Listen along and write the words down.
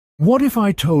What if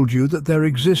I told you that there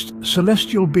exist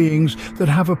celestial beings that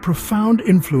have a profound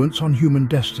influence on human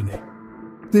destiny?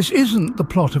 This isn't the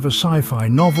plot of a sci-fi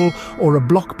novel or a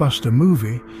blockbuster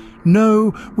movie.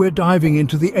 No, we're diving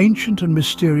into the ancient and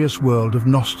mysterious world of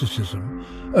Gnosticism,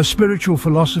 a spiritual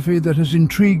philosophy that has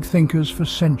intrigued thinkers for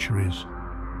centuries.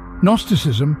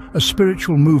 Gnosticism, a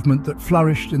spiritual movement that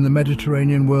flourished in the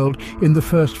Mediterranean world in the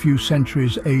first few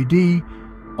centuries AD,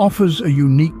 offers a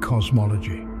unique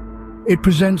cosmology. It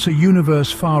presents a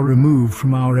universe far removed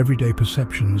from our everyday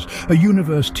perceptions, a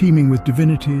universe teeming with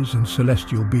divinities and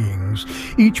celestial beings,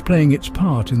 each playing its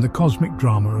part in the cosmic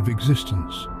drama of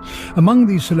existence. Among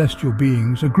these celestial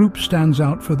beings, a group stands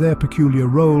out for their peculiar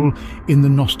role in the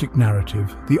Gnostic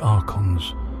narrative, the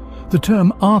Archons. The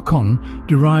term Archon,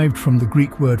 derived from the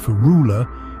Greek word for ruler,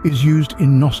 is used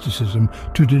in Gnosticism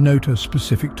to denote a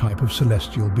specific type of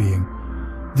celestial being.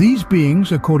 These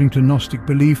beings, according to Gnostic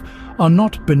belief, are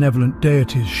not benevolent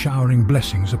deities showering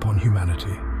blessings upon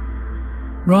humanity.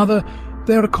 Rather,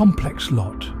 they are a complex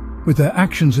lot, with their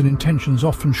actions and intentions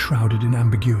often shrouded in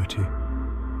ambiguity.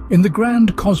 In the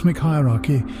grand cosmic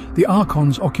hierarchy, the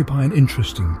Archons occupy an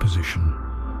interesting position.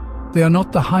 They are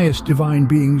not the highest divine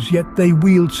beings, yet they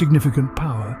wield significant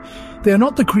power. They are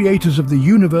not the creators of the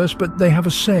universe, but they have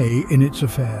a say in its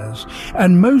affairs.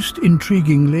 And most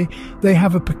intriguingly, they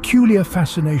have a peculiar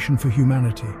fascination for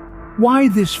humanity. Why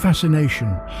this fascination?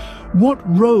 What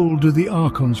role do the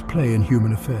Archons play in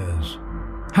human affairs?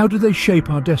 How do they shape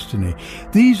our destiny?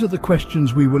 These are the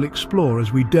questions we will explore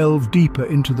as we delve deeper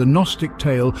into the Gnostic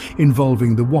tale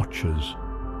involving the Watchers,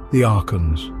 the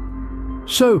Archons.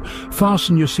 So,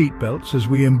 fasten your seatbelts as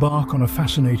we embark on a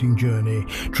fascinating journey,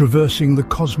 traversing the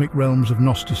cosmic realms of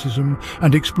Gnosticism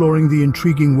and exploring the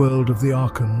intriguing world of the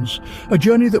Archons, a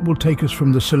journey that will take us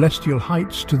from the celestial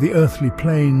heights to the earthly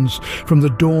plains, from the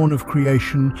dawn of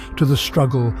creation to the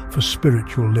struggle for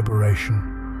spiritual liberation.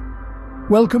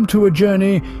 Welcome to a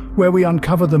journey where we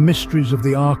uncover the mysteries of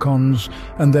the Archons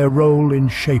and their role in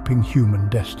shaping human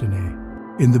destiny.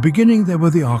 In the beginning there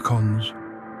were the Archons.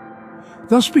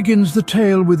 Thus begins the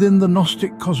tale within the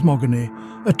Gnostic cosmogony,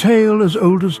 a tale as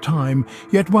old as time,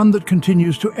 yet one that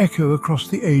continues to echo across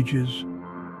the ages.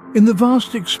 In the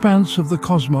vast expanse of the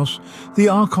cosmos, the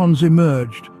Archons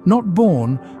emerged, not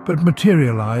born, but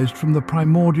materialized from the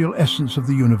primordial essence of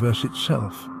the universe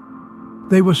itself.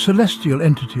 They were celestial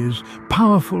entities,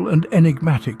 powerful and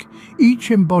enigmatic,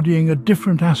 each embodying a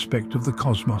different aspect of the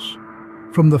cosmos.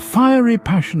 From the fiery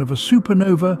passion of a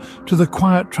supernova to the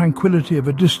quiet tranquility of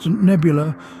a distant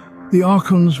nebula, the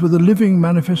Archons were the living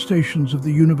manifestations of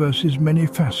the universe's many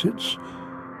facets.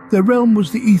 Their realm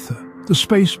was the ether, the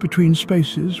space between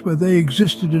spaces, where they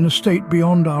existed in a state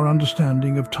beyond our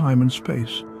understanding of time and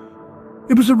space.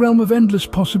 It was a realm of endless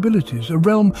possibilities, a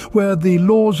realm where the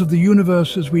laws of the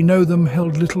universe as we know them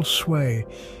held little sway.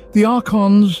 The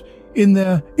Archons, in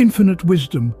their infinite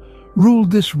wisdom,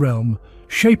 ruled this realm,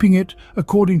 shaping it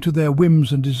according to their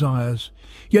whims and desires.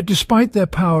 Yet despite their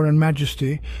power and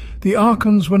majesty, the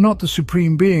Archons were not the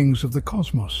supreme beings of the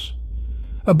cosmos.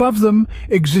 Above them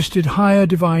existed higher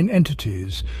divine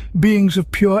entities, beings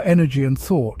of pure energy and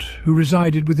thought, who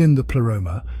resided within the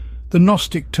Pleroma, the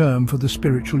Gnostic term for the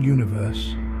spiritual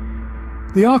universe.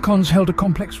 The Archons held a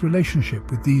complex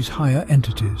relationship with these higher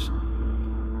entities.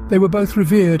 They were both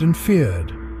revered and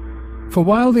feared, for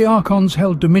while the Archons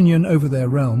held dominion over their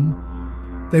realm,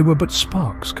 they were but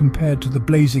sparks compared to the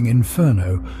blazing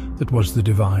inferno that was the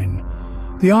divine.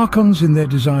 The Archons, in their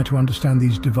desire to understand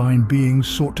these divine beings,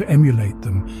 sought to emulate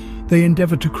them. They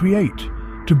endeavored to create,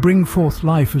 to bring forth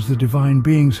life as the divine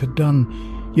beings had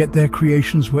done, yet their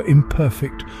creations were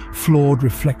imperfect, flawed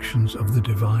reflections of the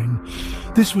divine.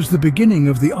 This was the beginning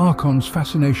of the Archons'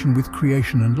 fascination with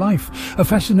creation and life, a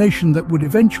fascination that would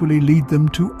eventually lead them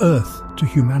to Earth, to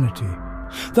humanity.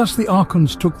 Thus the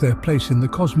Archons took their place in the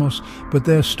cosmos, but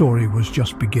their story was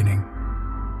just beginning.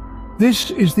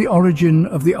 This is the origin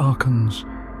of the Archons,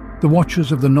 the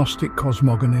Watchers of the Gnostic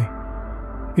cosmogony.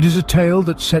 It is a tale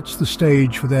that sets the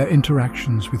stage for their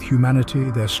interactions with humanity,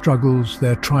 their struggles,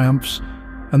 their triumphs,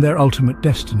 and their ultimate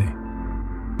destiny.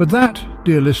 But that,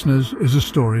 dear listeners, is a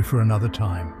story for another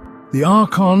time. The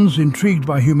Archons, intrigued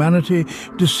by humanity,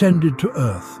 descended to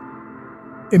Earth.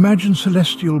 Imagine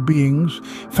celestial beings,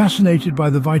 fascinated by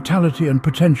the vitality and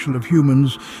potential of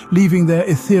humans, leaving their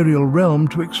ethereal realm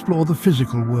to explore the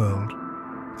physical world.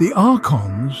 The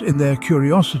Archons, in their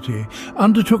curiosity,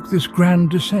 undertook this grand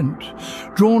descent,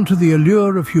 drawn to the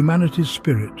allure of humanity's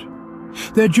spirit.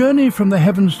 Their journey from the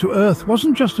heavens to earth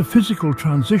wasn't just a physical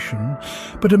transition,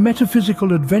 but a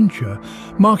metaphysical adventure,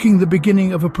 marking the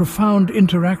beginning of a profound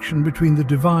interaction between the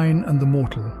divine and the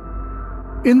mortal.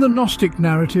 In the Gnostic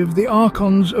narrative, the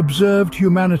Archons observed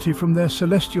humanity from their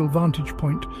celestial vantage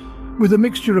point with a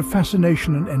mixture of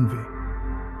fascination and envy.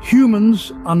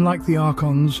 Humans, unlike the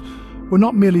Archons, were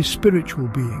not merely spiritual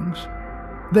beings.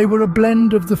 They were a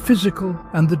blend of the physical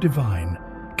and the divine,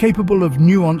 capable of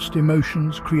nuanced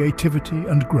emotions, creativity,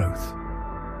 and growth.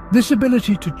 This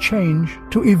ability to change,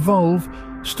 to evolve,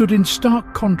 stood in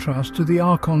stark contrast to the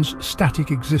Archons'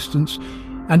 static existence,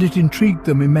 and it intrigued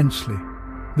them immensely.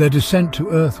 Their descent to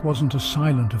Earth wasn't a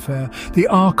silent affair. The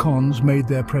Archons made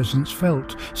their presence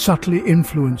felt, subtly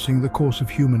influencing the course of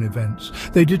human events.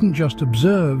 They didn't just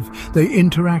observe, they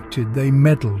interacted, they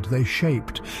meddled, they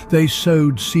shaped. They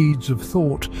sowed seeds of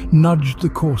thought, nudged the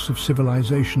course of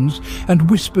civilizations,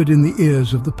 and whispered in the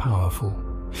ears of the powerful.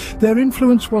 Their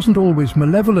influence wasn't always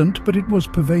malevolent, but it was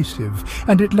pervasive,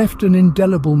 and it left an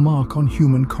indelible mark on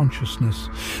human consciousness.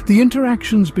 The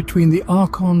interactions between the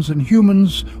Archons and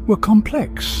humans were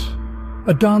complex,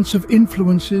 a dance of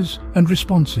influences and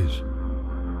responses.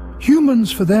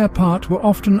 Humans, for their part, were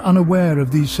often unaware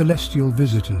of these celestial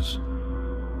visitors.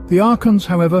 The Archons,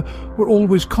 however, were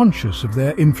always conscious of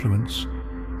their influence,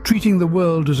 treating the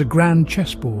world as a grand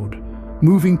chessboard,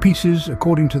 moving pieces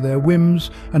according to their whims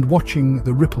and watching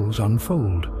the ripples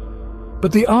unfold.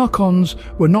 But the Archons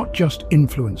were not just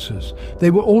influencers, they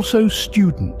were also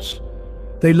students.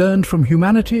 They learned from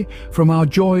humanity, from our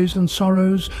joys and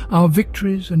sorrows, our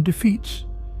victories and defeats.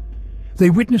 They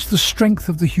witnessed the strength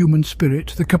of the human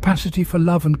spirit, the capacity for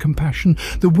love and compassion,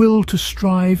 the will to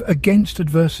strive against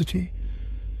adversity.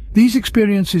 These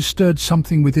experiences stirred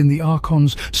something within the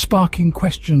Archons, sparking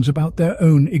questions about their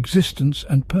own existence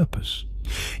and purpose.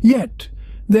 Yet,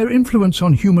 their influence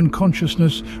on human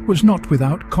consciousness was not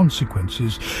without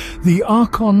consequences. The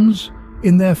Archons,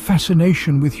 in their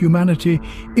fascination with humanity,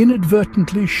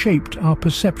 inadvertently shaped our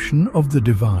perception of the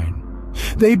divine.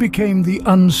 They became the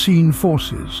unseen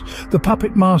forces, the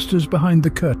puppet masters behind the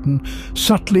curtain,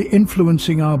 subtly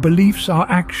influencing our beliefs, our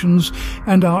actions,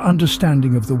 and our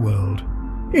understanding of the world.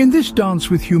 In this dance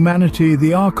with humanity,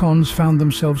 the Archons found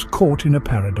themselves caught in a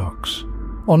paradox.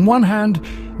 On one hand,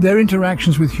 their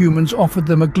interactions with humans offered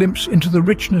them a glimpse into the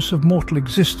richness of mortal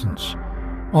existence.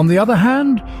 On the other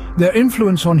hand, their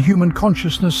influence on human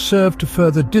consciousness served to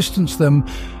further distance them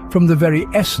from the very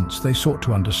essence they sought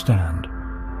to understand.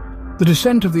 The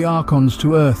descent of the Archons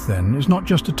to Earth, then, is not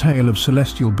just a tale of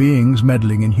celestial beings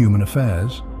meddling in human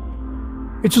affairs.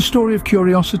 It's a story of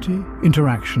curiosity,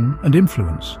 interaction, and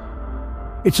influence.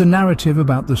 It's a narrative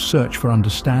about the search for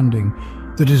understanding,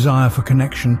 the desire for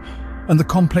connection, and the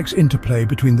complex interplay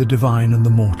between the divine and the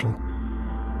mortal.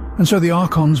 And so the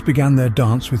Archons began their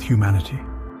dance with humanity.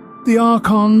 The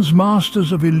Archons,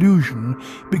 masters of illusion,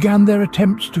 began their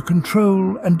attempts to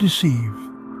control and deceive.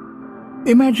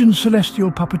 Imagine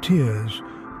celestial puppeteers,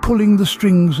 pulling the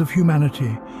strings of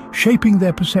humanity, shaping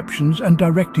their perceptions and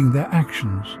directing their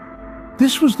actions.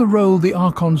 This was the role the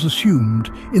Archons assumed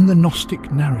in the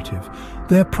Gnostic narrative,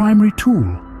 their primary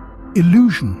tool,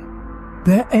 illusion,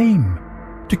 their aim,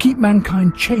 to keep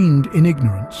mankind chained in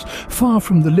ignorance, far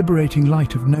from the liberating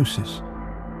light of gnosis.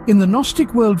 In the Gnostic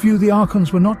worldview, the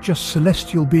Archons were not just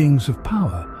celestial beings of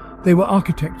power, they were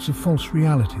architects of false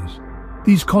realities.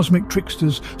 These cosmic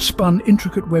tricksters spun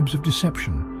intricate webs of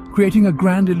deception, creating a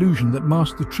grand illusion that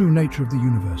masked the true nature of the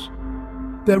universe.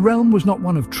 Their realm was not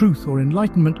one of truth or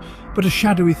enlightenment, but a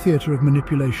shadowy theatre of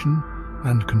manipulation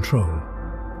and control.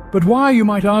 But why, you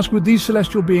might ask, would these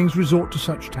celestial beings resort to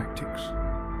such tactics?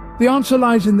 The answer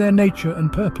lies in their nature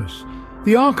and purpose.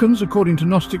 The Archons, according to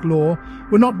Gnostic law,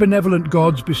 were not benevolent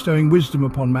gods bestowing wisdom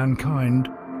upon mankind.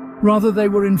 Rather, they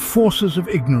were enforcers of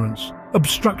ignorance,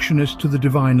 obstructionists to the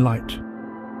divine light.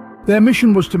 Their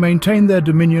mission was to maintain their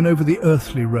dominion over the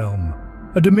earthly realm,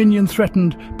 a dominion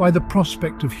threatened by the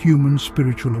prospect of human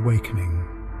spiritual awakening.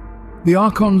 The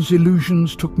Archons'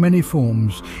 illusions took many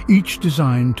forms, each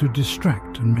designed to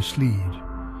distract and mislead.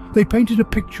 They painted a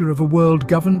picture of a world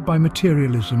governed by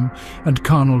materialism and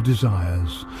carnal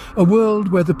desires, a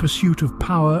world where the pursuit of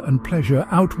power and pleasure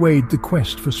outweighed the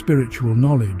quest for spiritual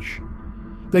knowledge.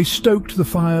 They stoked the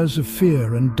fires of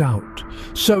fear and doubt,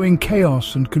 sowing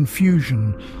chaos and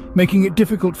confusion, making it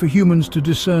difficult for humans to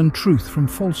discern truth from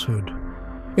falsehood.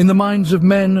 In the minds of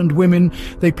men and women,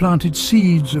 they planted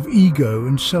seeds of ego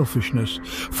and selfishness,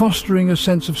 fostering a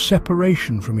sense of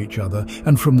separation from each other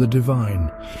and from the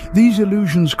divine. These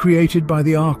illusions created by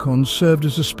the Archons served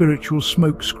as a spiritual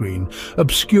smokescreen,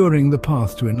 obscuring the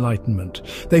path to enlightenment.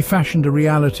 They fashioned a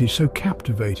reality so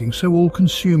captivating, so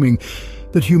all-consuming,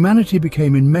 that humanity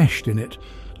became enmeshed in it,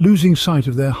 losing sight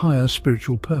of their higher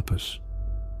spiritual purpose.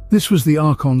 This was the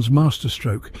Archons'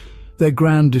 masterstroke, their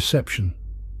grand deception.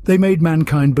 They made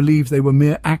mankind believe they were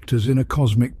mere actors in a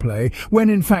cosmic play, when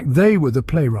in fact they were the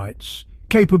playwrights,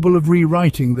 capable of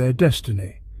rewriting their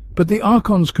destiny. But the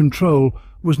Archons' control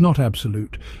was not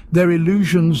absolute. Their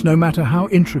illusions, no matter how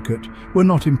intricate, were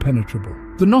not impenetrable.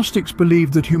 The Gnostics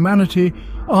believed that humanity,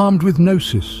 armed with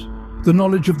gnosis, the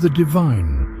knowledge of the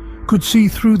divine, could see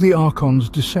through the Archons'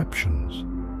 deceptions.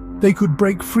 They could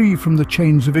break free from the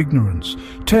chains of ignorance,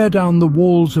 tear down the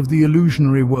walls of the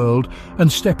illusionary world,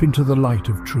 and step into the light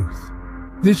of truth.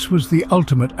 This was the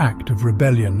ultimate act of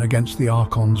rebellion against the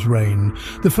Archons' reign,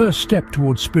 the first step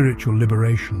towards spiritual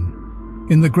liberation.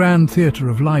 In the grand theatre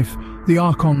of life, the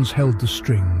Archons held the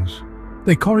strings.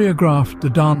 They choreographed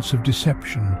the dance of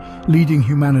deception, leading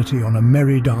humanity on a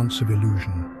merry dance of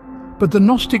illusion. But the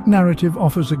Gnostic narrative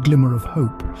offers a glimmer of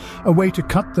hope, a way to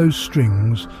cut those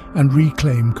strings and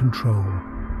reclaim control.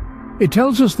 It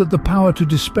tells us that the power to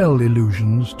dispel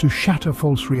illusions, to shatter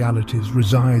false realities,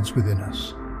 resides within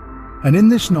us. And in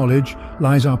this knowledge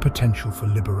lies our potential for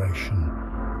liberation,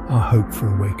 our hope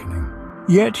for awakening.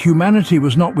 Yet humanity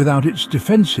was not without its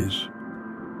defenses.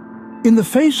 In the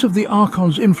face of the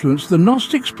Archons' influence, the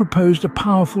Gnostics proposed a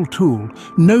powerful tool,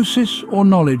 gnosis or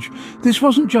knowledge. This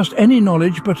wasn't just any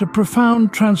knowledge, but a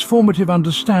profound, transformative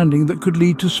understanding that could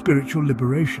lead to spiritual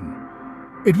liberation.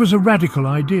 It was a radical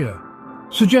idea,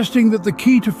 suggesting that the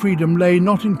key to freedom lay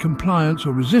not in compliance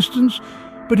or resistance,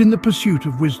 but in the pursuit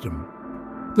of wisdom.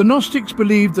 The Gnostics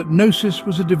believed that gnosis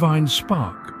was a divine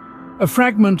spark, a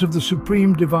fragment of the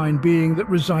supreme divine being that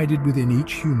resided within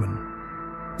each human.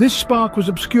 This spark was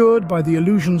obscured by the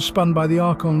illusions spun by the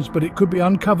Archons, but it could be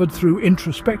uncovered through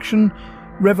introspection,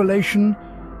 revelation,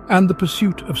 and the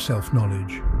pursuit of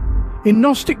self-knowledge. In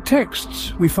Gnostic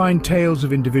texts, we find tales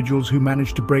of individuals who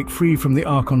managed to break free from the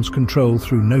Archons' control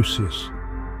through gnosis.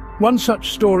 One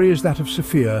such story is that of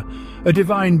Sophia, a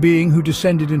divine being who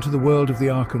descended into the world of the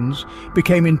Archons,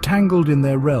 became entangled in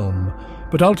their realm,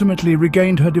 but ultimately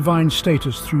regained her divine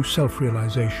status through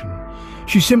self-realization.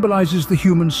 She symbolizes the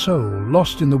human soul,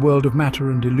 lost in the world of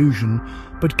matter and illusion,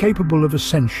 but capable of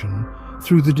ascension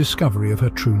through the discovery of her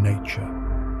true nature.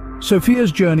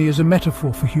 Sophia's journey is a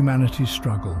metaphor for humanity's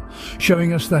struggle,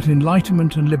 showing us that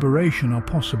enlightenment and liberation are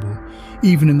possible,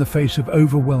 even in the face of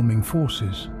overwhelming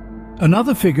forces.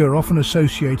 Another figure often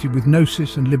associated with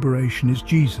gnosis and liberation is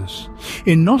Jesus.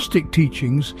 In Gnostic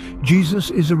teachings,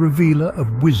 Jesus is a revealer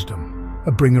of wisdom,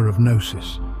 a bringer of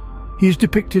gnosis. He is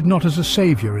depicted not as a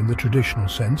savior in the traditional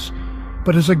sense,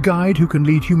 but as a guide who can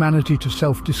lead humanity to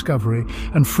self-discovery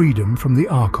and freedom from the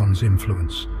Archons'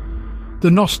 influence. The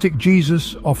Gnostic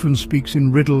Jesus often speaks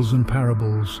in riddles and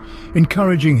parables,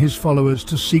 encouraging his followers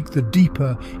to seek the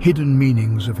deeper, hidden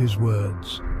meanings of his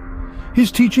words.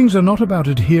 His teachings are not about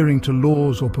adhering to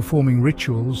laws or performing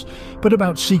rituals, but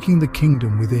about seeking the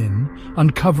kingdom within,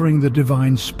 uncovering the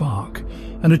divine spark,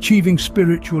 and achieving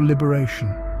spiritual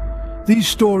liberation. These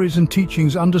stories and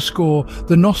teachings underscore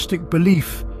the Gnostic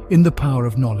belief in the power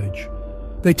of knowledge.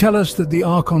 They tell us that the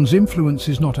Archons' influence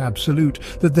is not absolute,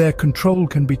 that their control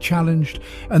can be challenged,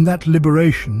 and that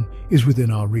liberation is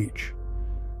within our reach.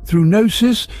 Through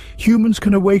gnosis, humans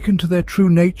can awaken to their true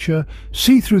nature,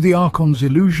 see through the Archons'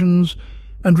 illusions,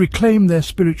 and reclaim their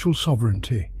spiritual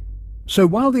sovereignty. So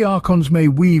while the Archons may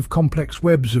weave complex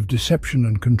webs of deception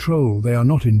and control, they are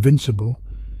not invincible.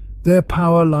 Their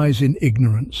power lies in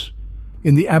ignorance,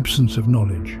 in the absence of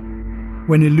knowledge.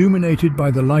 When illuminated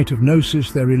by the light of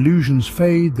gnosis, their illusions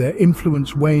fade, their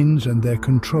influence wanes, and their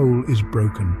control is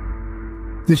broken.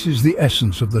 This is the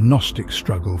essence of the Gnostic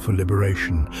struggle for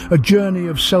liberation, a journey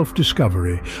of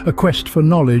self-discovery, a quest for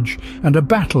knowledge, and a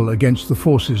battle against the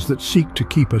forces that seek to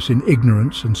keep us in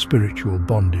ignorance and spiritual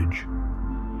bondage.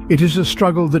 It is a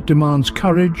struggle that demands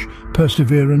courage,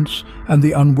 perseverance, and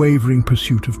the unwavering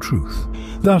pursuit of truth.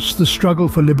 Thus, the struggle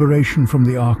for liberation from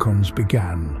the Archons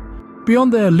began.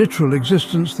 Beyond their literal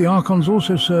existence, the Archons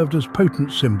also served as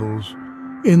potent symbols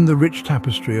in the rich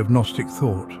tapestry of Gnostic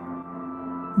thought.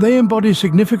 They embody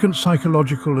significant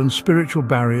psychological and spiritual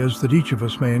barriers that each of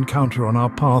us may encounter on our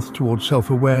path towards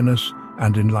self-awareness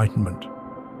and enlightenment.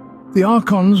 The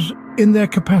Archons, in their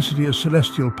capacity as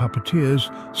celestial puppeteers,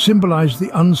 symbolize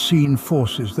the unseen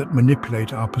forces that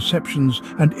manipulate our perceptions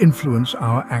and influence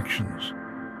our actions.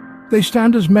 They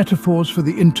stand as metaphors for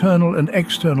the internal and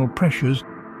external pressures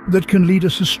that can lead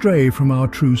us astray from our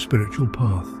true spiritual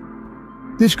path.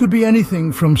 This could be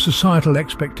anything from societal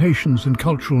expectations and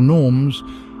cultural norms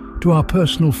to our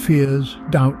personal fears,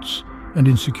 doubts, and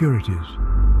insecurities.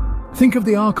 Think of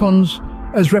the Archons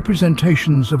as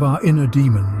representations of our inner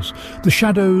demons, the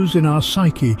shadows in our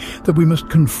psyche that we must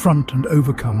confront and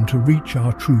overcome to reach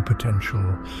our true potential.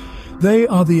 They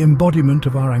are the embodiment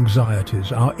of our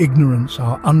anxieties, our ignorance,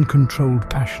 our uncontrolled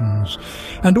passions,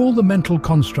 and all the mental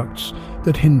constructs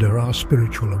that hinder our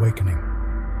spiritual awakening.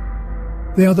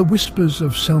 They are the whispers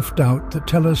of self-doubt that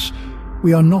tell us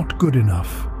we are not good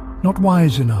enough, not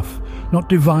wise enough, not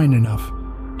divine enough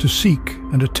to seek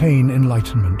and attain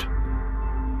enlightenment.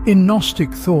 In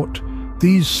Gnostic thought,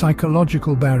 these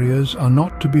psychological barriers are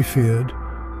not to be feared,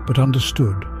 but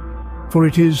understood, for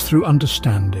it is through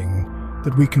understanding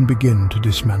that we can begin to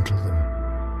dismantle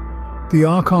them. The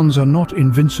Archons are not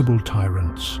invincible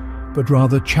tyrants, but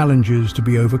rather challenges to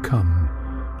be overcome,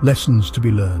 lessons to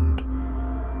be learned.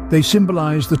 They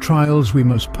symbolize the trials we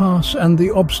must pass and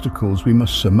the obstacles we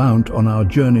must surmount on our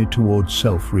journey towards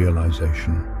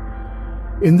self-realization.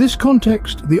 In this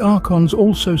context, the Archons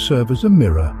also serve as a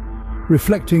mirror,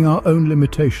 reflecting our own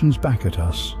limitations back at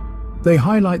us. They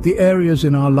highlight the areas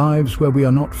in our lives where we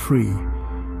are not free,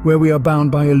 where we are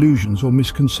bound by illusions or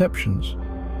misconceptions,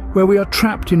 where we are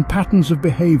trapped in patterns of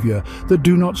behavior that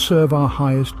do not serve our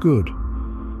highest good.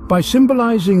 By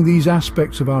symbolizing these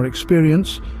aspects of our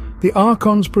experience, the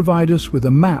Archons provide us with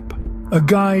a map, a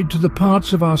guide to the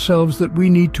parts of ourselves that we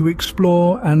need to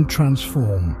explore and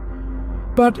transform.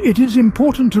 But it is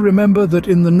important to remember that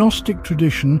in the Gnostic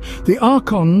tradition, the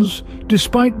Archons,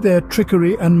 despite their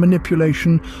trickery and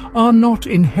manipulation, are not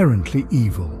inherently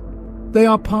evil. They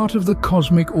are part of the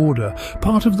cosmic order,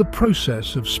 part of the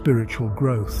process of spiritual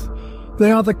growth.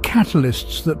 They are the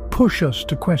catalysts that push us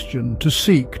to question, to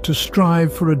seek, to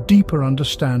strive for a deeper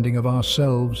understanding of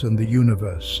ourselves and the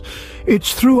universe.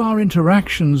 It's through our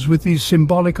interactions with these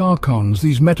symbolic Archons,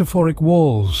 these metaphoric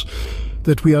walls,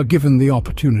 that we are given the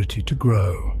opportunity to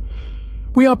grow.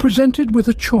 We are presented with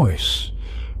a choice: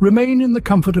 remain in the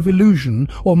comfort of illusion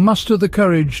or muster the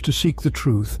courage to seek the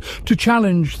truth, to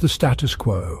challenge the status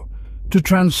quo, to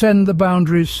transcend the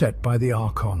boundaries set by the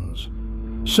Archons.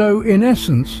 So, in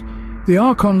essence, the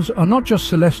Archons are not just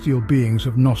celestial beings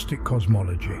of Gnostic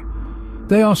cosmology.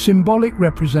 They are symbolic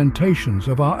representations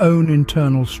of our own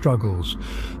internal struggles,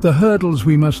 the hurdles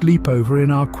we must leap over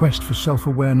in our quest for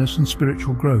self-awareness and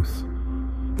spiritual growth.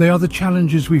 They are the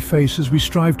challenges we face as we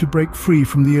strive to break free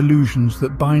from the illusions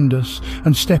that bind us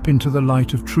and step into the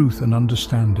light of truth and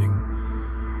understanding.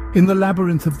 In the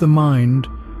labyrinth of the mind,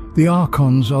 the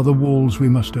Archons are the walls we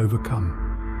must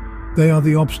overcome. They are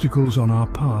the obstacles on our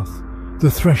path, the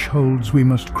thresholds we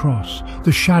must cross,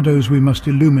 the shadows we must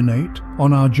illuminate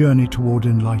on our journey toward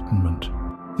enlightenment.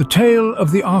 The tale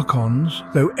of the Archons,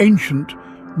 though ancient,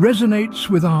 resonates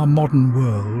with our modern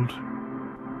world.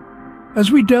 As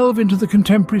we delve into the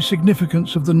contemporary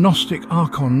significance of the Gnostic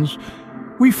Archons,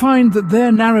 we find that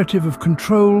their narrative of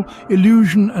control,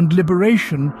 illusion, and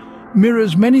liberation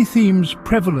mirrors many themes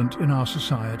prevalent in our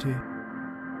society.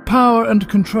 Power and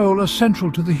control are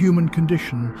central to the human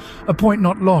condition, a point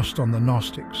not lost on the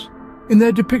Gnostics. In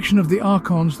their depiction of the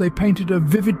Archons, they painted a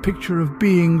vivid picture of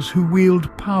beings who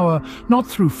wield power not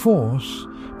through force,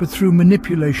 but through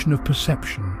manipulation of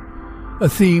perception, a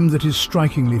theme that is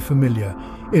strikingly familiar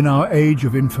in our age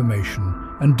of information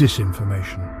and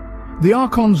disinformation. The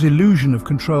Archons' illusion of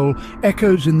control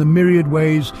echoes in the myriad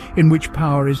ways in which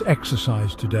power is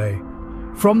exercised today.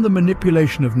 From the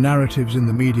manipulation of narratives in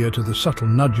the media to the subtle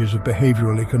nudges of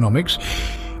behavioral economics,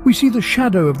 we see the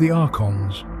shadow of the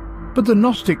Archons. But the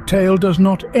Gnostic tale does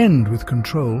not end with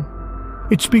control.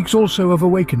 It speaks also of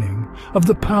awakening, of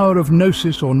the power of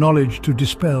gnosis or knowledge to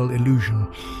dispel illusion.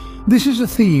 This is a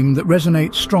theme that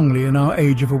resonates strongly in our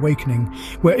age of awakening,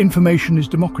 where information is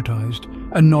democratized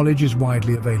and knowledge is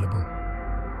widely available.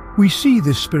 We see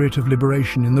this spirit of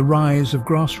liberation in the rise of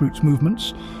grassroots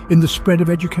movements, in the spread of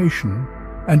education,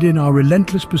 and in our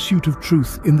relentless pursuit of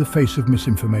truth in the face of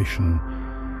misinformation.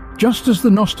 Just as the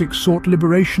Gnostics sought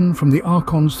liberation from the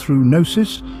Archons through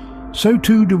gnosis, so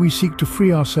too do we seek to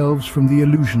free ourselves from the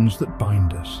illusions that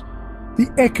bind us. The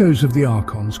echoes of the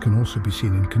Archons can also be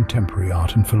seen in contemporary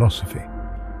art and philosophy.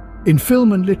 In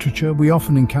film and literature, we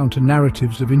often encounter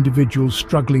narratives of individuals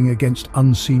struggling against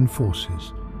unseen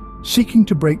forces, seeking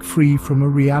to break free from a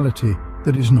reality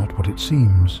that is not what it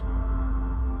seems.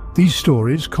 These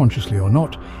stories, consciously or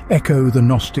not, echo the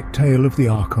Gnostic tale of the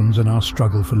Archons and our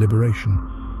struggle for liberation.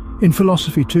 In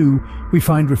philosophy, too, we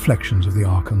find reflections of the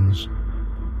Archons.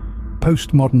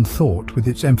 Postmodern thought, with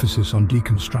its emphasis on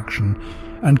deconstruction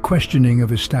and questioning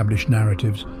of established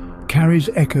narratives, carries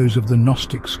echoes of the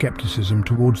Gnostic skepticism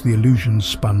towards the illusions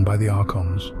spun by the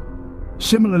Archons.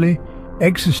 Similarly,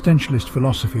 existentialist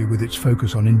philosophy, with its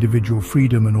focus on individual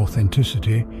freedom and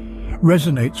authenticity,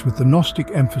 resonates with the Gnostic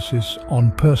emphasis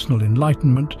on personal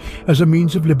enlightenment as a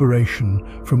means of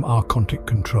liberation from archontic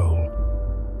control.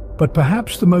 But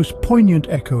perhaps the most poignant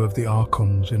echo of the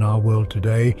Archons in our world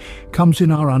today comes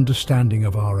in our understanding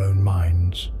of our own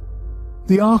minds.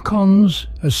 The Archons,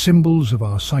 as symbols of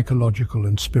our psychological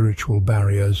and spiritual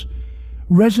barriers,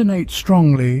 resonate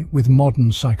strongly with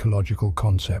modern psychological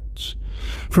concepts.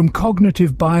 From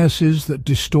cognitive biases that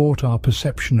distort our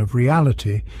perception of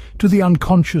reality to the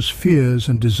unconscious fears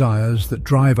and desires that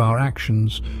drive our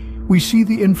actions, we see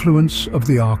the influence of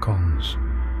the Archons.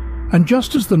 And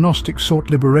just as the Gnostics sought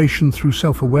liberation through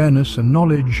self-awareness and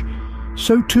knowledge,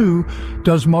 so too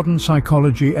does modern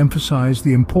psychology emphasize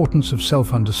the importance of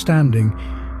self-understanding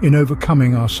in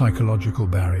overcoming our psychological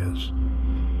barriers.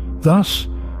 Thus,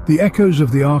 the echoes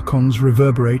of the Archons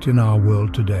reverberate in our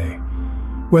world today.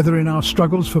 Whether in our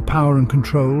struggles for power and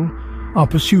control, our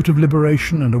pursuit of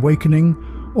liberation and awakening,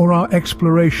 or our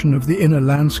exploration of the inner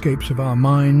landscapes of our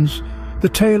minds, the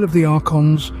tale of the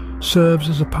Archons serves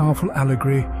as a powerful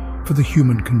allegory for the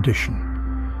human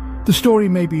condition. The story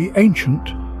may be ancient,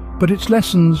 but its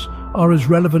lessons are as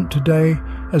relevant today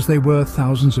as they were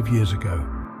thousands of years ago.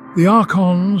 The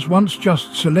Archons, once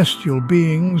just celestial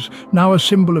beings, now a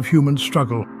symbol of human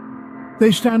struggle.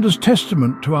 They stand as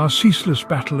testament to our ceaseless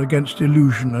battle against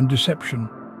illusion and deception.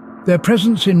 Their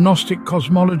presence in Gnostic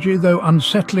cosmology, though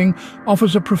unsettling,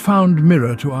 offers a profound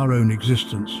mirror to our own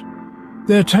existence.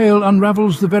 Their tale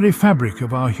unravels the very fabric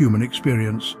of our human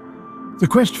experience. The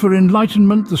quest for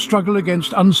enlightenment, the struggle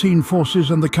against unseen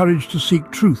forces, and the courage to seek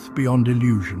truth beyond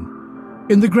illusion.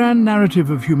 In the grand narrative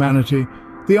of humanity,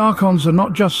 the Archons are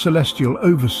not just celestial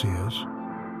overseers.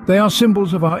 They are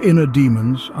symbols of our inner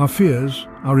demons, our fears,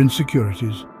 our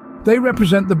insecurities. They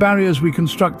represent the barriers we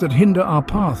construct that hinder our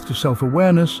path to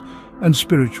self-awareness and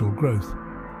spiritual growth.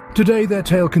 Today, their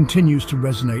tale continues to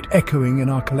resonate, echoing in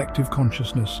our collective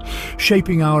consciousness,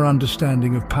 shaping our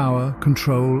understanding of power,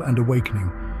 control, and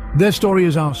awakening. Their story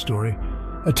is our story,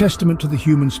 a testament to the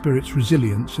human spirit's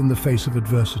resilience in the face of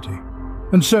adversity.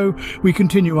 And so, we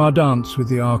continue our dance with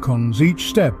the Archons, each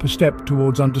step a step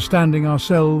towards understanding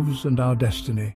ourselves and our destiny.